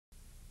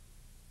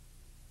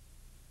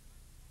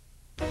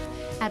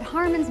At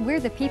Harmons, we're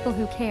the people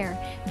who care.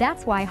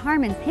 That's why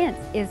Harmons Hints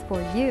is for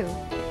you.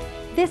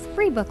 This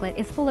free booklet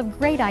is full of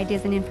great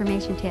ideas and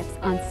information tips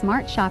on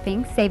smart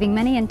shopping, saving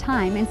money and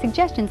time, and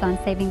suggestions on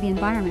saving the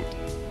environment.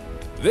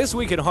 This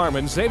week at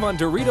Harmons, save on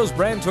Doritos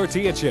brand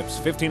tortilla chips,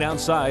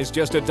 15-ounce size,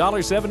 just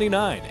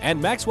 $1.79. And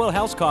Maxwell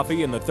House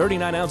coffee in the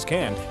 39-ounce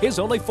can is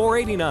only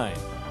 $4.89.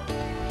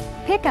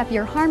 Pick up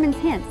your Harmons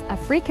Hints, a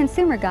free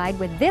consumer guide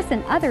with this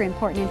and other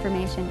important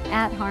information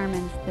at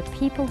Harmons, the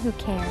people who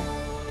care.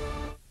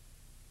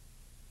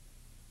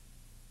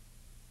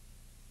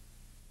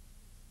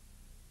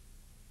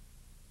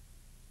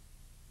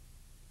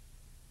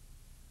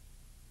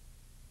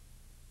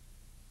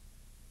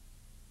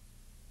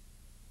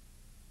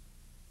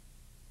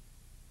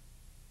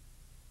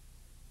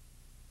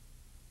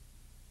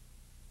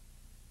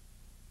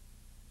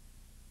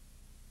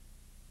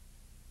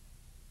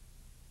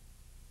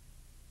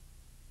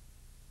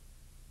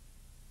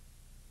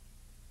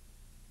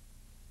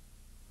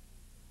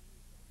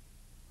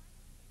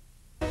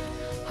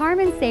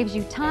 Harmons saves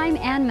you time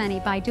and money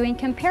by doing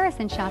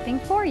comparison shopping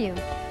for you.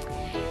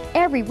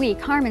 Every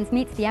week, Harmons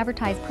meets the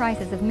advertised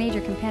prices of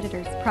major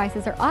competitors.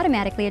 Prices are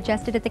automatically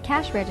adjusted at the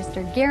cash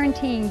register,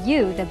 guaranteeing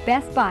you the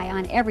best buy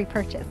on every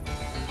purchase.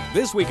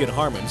 This week at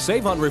Harmons,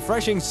 save on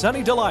refreshing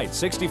Sunny Delight,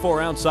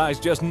 64-ounce size,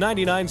 just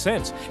 99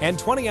 cents. And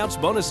 20-ounce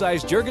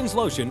bonus-size Jergens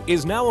lotion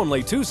is now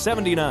only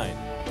 $2.79.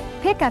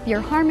 Pick up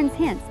your Harmons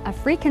Hints, a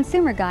free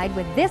consumer guide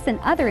with this and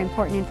other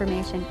important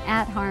information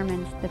at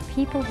Harmons, the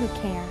people who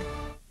care.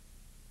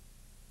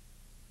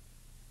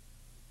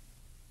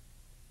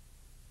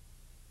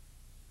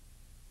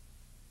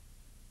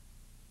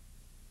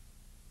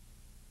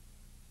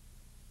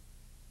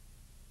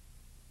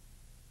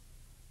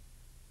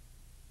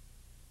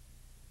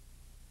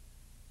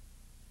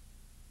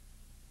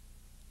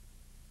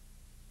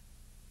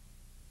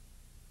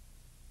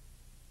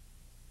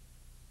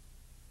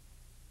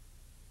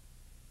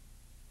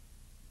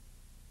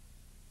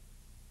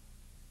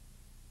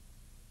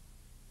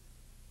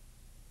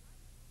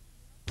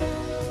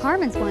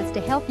 Harmons wants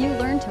to help you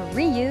learn to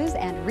reuse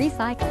and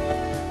recycle.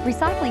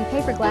 Recycling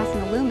paper, glass,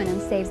 and aluminum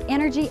saves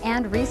energy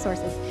and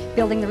resources.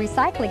 Building the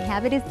recycling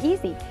habit is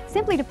easy.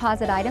 Simply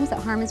deposit items at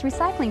Harmons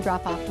Recycling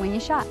Drop-Off when you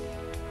shop.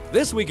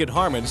 This week at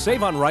Harmons,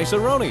 save on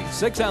Rice-A-Roni,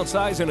 6-ounce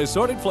size and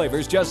assorted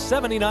flavors, just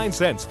 79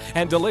 cents.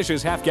 And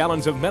delicious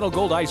half-gallons of Metal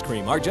Gold ice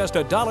cream are just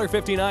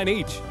 $1.59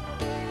 each.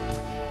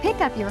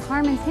 Pick up your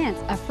Harmons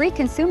Hints, a free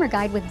consumer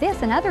guide with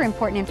this and other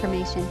important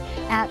information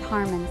at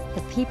Harmons,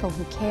 the people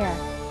who care.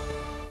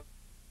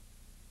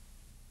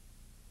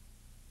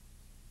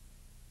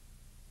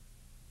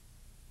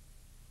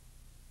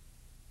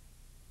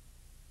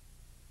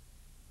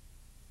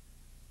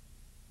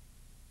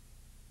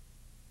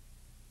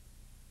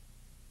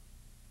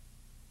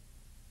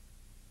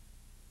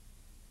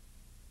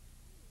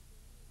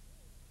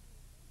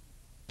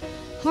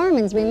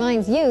 Harmons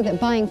reminds you that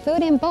buying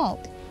food in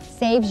bulk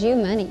saves you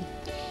money.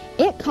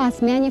 It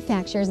costs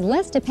manufacturers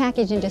less to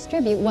package and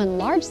distribute one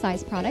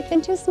large-size product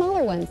than two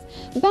smaller ones.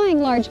 Buying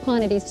large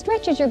quantities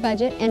stretches your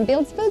budget and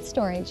builds food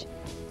storage.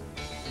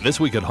 This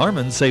week at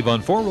Harmons, save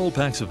on 4 roll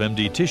packs of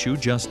MD tissue,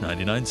 just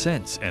 99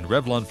 cents, and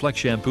Revlon Flex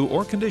shampoo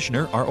or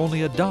conditioner are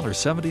only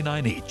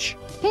 $1.79 each.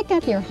 Pick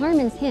up your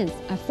Harmons Hints,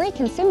 a free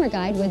consumer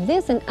guide with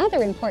this and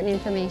other important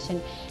information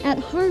at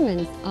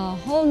Harmons, a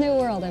whole new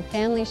world of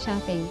family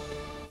shopping.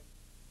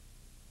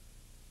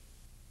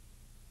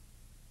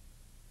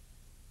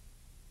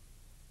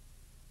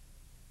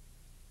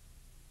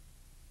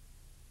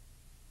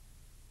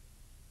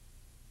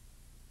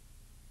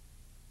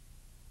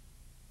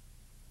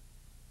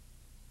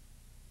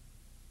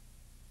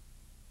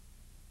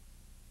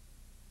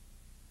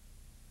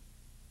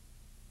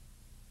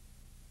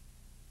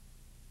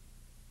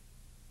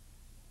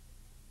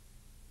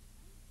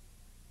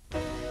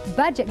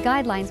 Budget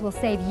guidelines will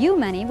save you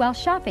money while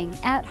shopping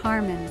at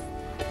Harmons.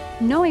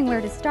 Knowing where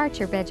to start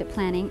your budget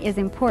planning is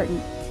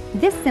important.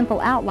 This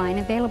simple outline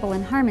available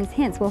in Harmons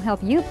Hints will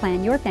help you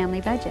plan your family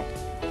budget.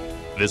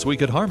 This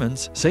week at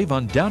Harmons, save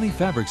on Downy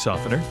fabric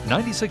softener,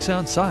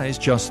 96-ounce size,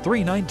 just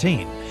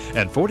 $3.19.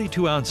 And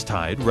 42-ounce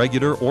Tide,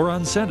 regular or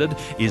unscented,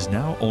 is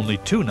now only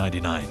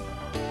 $2.99.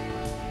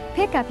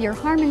 Pick up your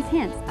Harmons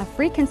Hints, a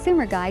free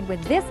consumer guide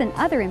with this and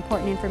other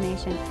important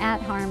information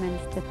at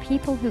Harmons, the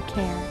people who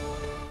care.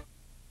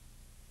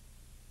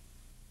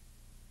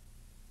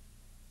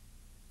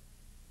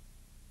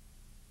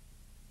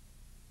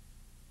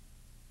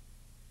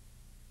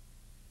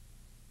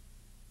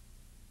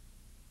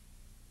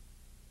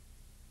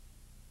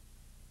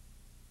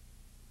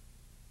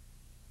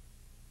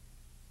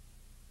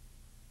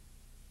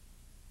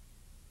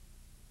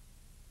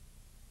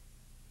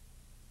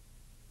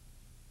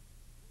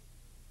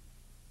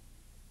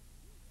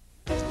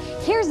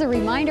 Here's a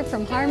reminder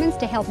from Harmons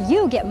to help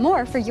you get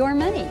more for your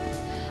money.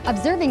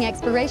 Observing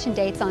expiration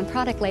dates on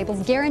product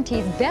labels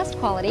guarantees best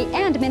quality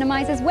and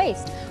minimizes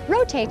waste.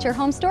 Rotate your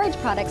home storage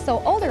products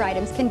so older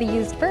items can be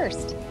used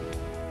first.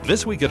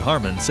 This week at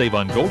Harmons, save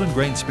on golden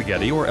grain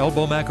spaghetti or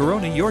elbow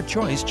macaroni, your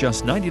choice,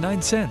 just 99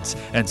 cents.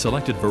 And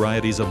selected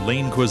varieties of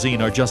lean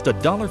cuisine are just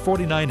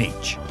 $1.49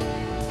 each.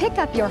 Pick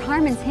up your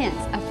Harmons Hints,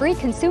 a free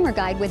consumer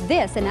guide with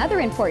this and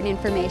other important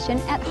information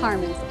at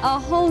Harmons, a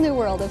whole new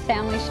world of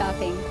family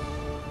shopping.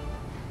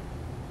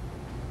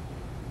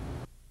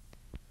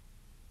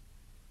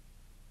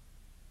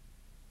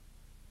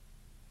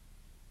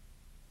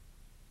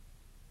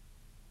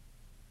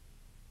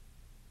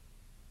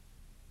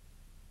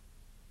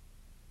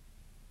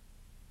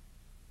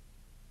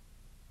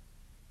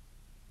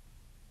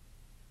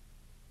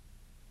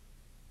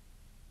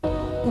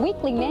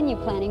 Weekly menu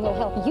planning will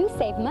help you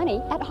save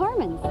money at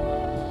Harmons.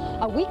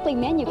 A weekly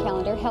menu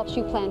calendar helps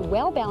you plan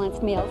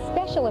well-balanced meals,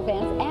 special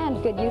events,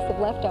 and good use of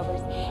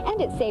leftovers.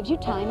 And it saves you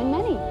time and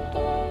money.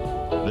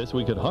 This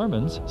week at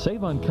Harmons,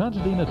 save on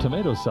Contadina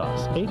tomato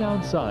sauce,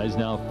 8-ounce size,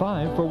 now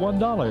 5 for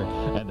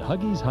 $1. And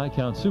Huggies High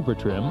Count Super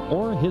Trim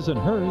or His and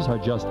Hers are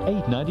just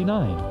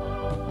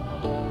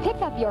 $8.99.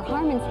 Pick up your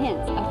Harmons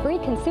Hints, a free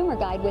consumer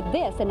guide with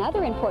this and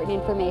other important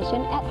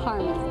information at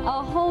Harmons,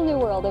 a whole new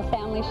world of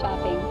family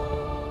shopping.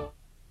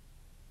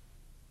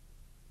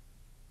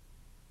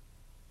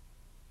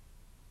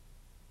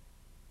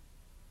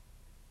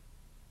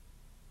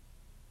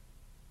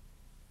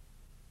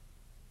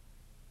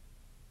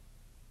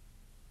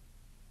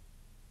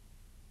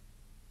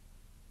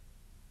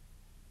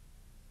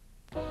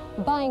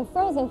 Buying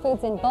frozen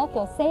foods in bulk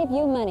will save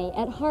you money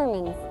at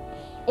Harmons.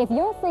 If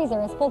your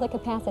freezer is full to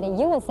capacity,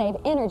 you will save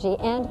energy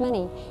and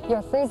money.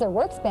 Your freezer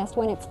works best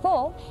when it's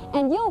full,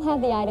 and you'll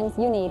have the items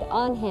you need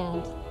on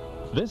hand.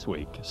 This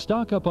week,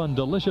 stock up on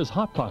delicious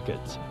Hot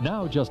Pockets,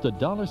 now just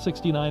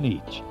 $1.69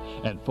 each.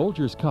 And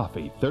Folgers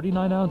coffee,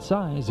 39-ounce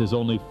size, is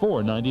only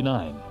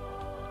 $4.99.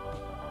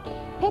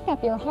 Pick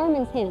up your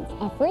Harmons Hints,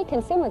 a free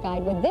consumer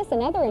guide with this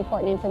and other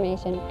important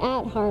information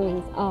at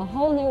Harmons, a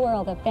whole new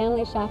world of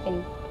family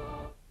shopping.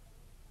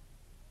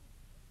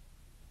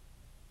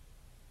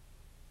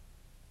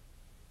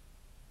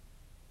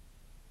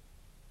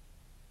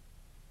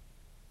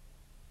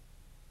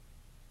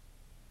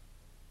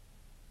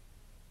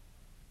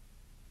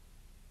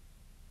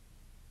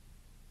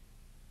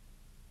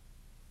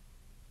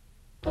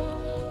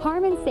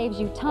 Harmons saves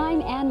you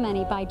time and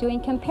money by doing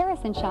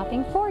comparison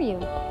shopping for you.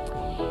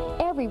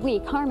 Every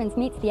week, Harmons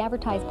meets the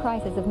advertised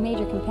prices of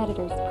major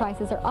competitors.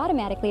 Prices are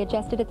automatically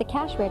adjusted at the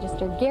cash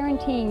register,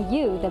 guaranteeing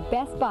you the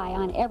best buy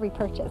on every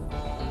purchase.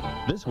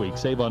 This week,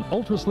 save on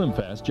Ultra Slim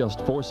Fast, just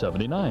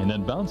 $4.79,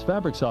 and Bounce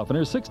Fabric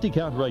Softener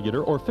 60-count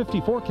regular or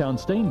 54-count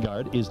stain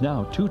guard is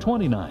now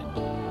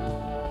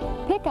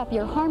 $2.29. Pick up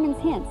your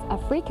Harmons Hints, a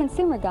free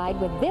consumer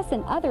guide with this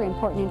and other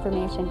important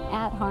information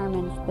at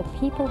Harmons, the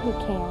people who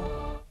care.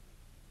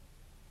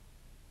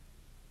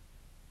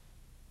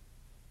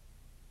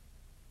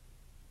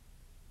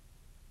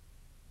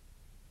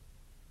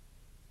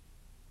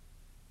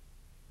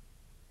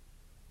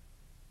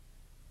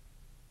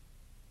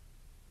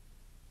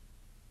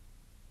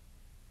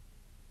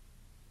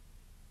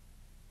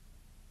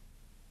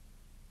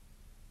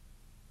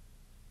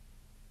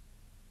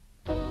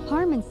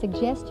 Harmons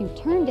suggests you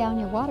turn down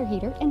your water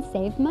heater and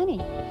save money.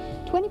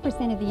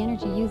 20% of the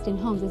energy used in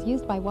homes is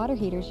used by water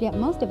heaters, yet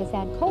most of us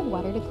add cold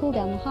water to cool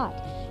down the hot.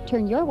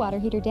 Turn your water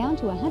heater down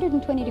to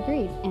 120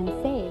 degrees and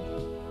save.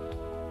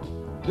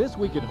 This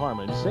week at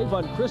Harmons, save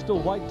on Crystal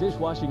White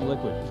dishwashing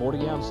liquid,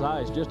 40-ounce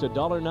size, just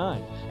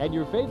 $1.09. And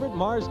your favorite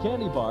Mars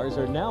candy bars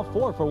are now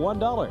 4 for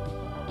 $1.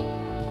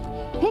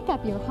 Pick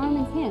up your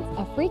Harmons Hints,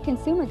 a free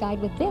consumer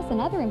guide with this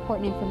and other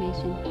important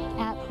information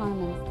at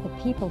Harmons, the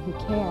people who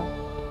care.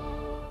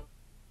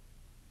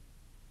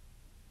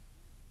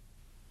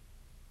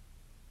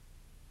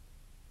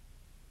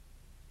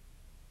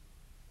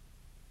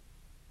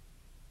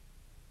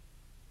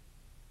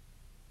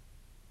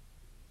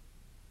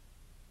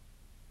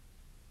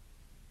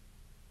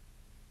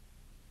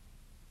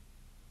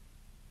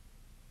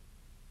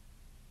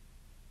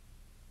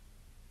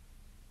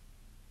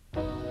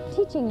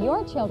 Teaching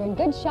your children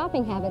good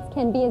shopping habits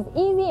can be as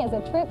easy as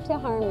a trip to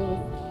Harmons.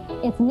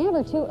 It's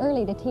never too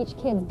early to teach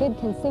kids good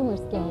consumer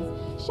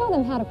skills. Show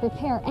them how to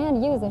prepare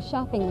and use a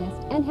shopping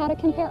list and how to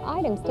compare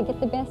items to get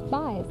the best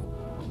buys.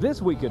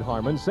 This week at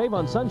Harmons, save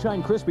on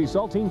Sunshine Crispy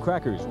Saltine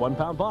Crackers,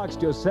 1-pound box,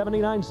 just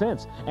 79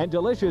 cents. And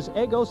delicious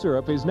Eggo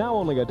syrup is now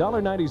only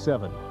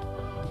 $1.97.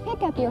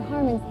 Pick up your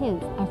Harmons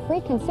Hints, a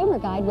free consumer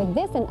guide with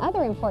this and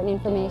other important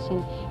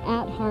information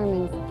at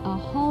Harmons, a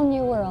whole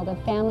new world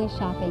of family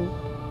shopping.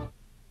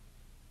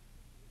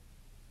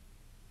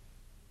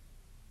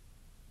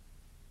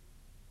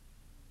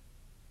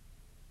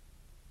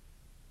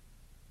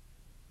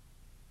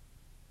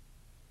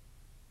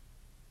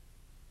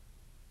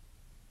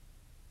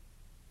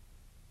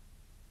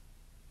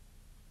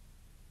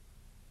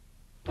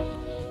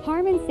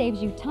 Harmons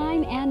saves you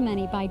time and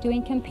money by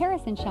doing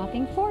comparison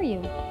shopping for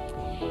you.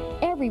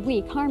 Every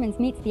week, Harmons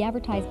meets the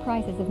advertised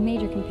prices of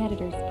major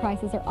competitors.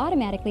 Prices are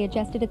automatically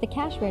adjusted at the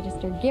cash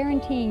register,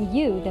 guaranteeing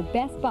you the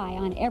best buy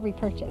on every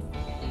purchase.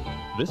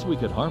 This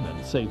week at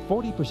Harmons, save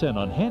 40%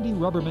 on handy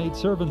Rubbermaid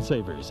Serve and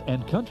Savers,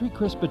 and Country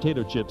Crisp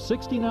potato chips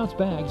 16-ounce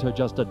bags are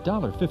just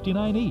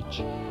 $1.59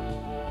 each.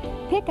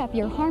 Pick up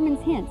your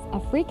Harmons Hints, a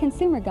free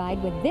consumer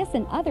guide with this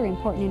and other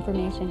important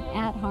information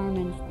at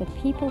Harmons, the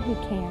people who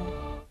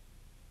care.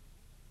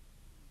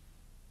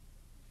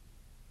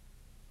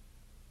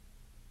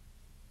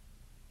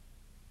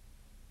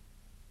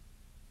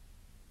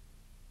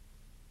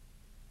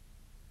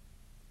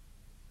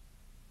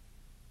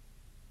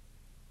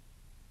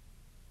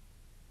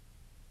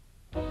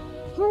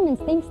 Harmons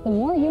thinks the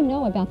more you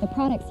know about the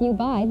products you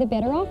buy, the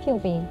better off you'll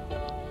be.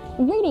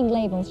 Reading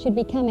labels should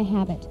become a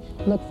habit.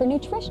 Look for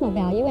nutritional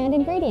value and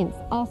ingredients.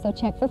 Also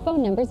check for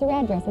phone numbers or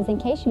addresses in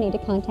case you need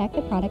to contact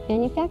the product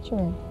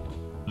manufacturer.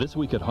 This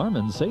week at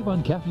Harmons, save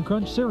on Cap'n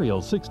Crunch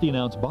cereal,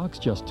 16-ounce box,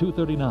 just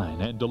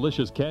 $2.39, and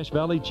delicious Cache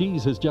Valley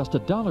cheese is just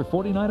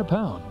 $1.49 a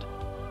pound.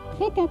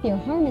 Pick up your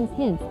Harmons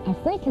Hints, a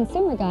free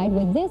consumer guide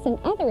with this and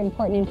other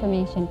important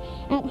information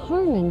at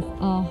Harmons,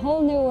 a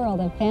whole new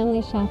world of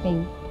family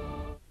shopping.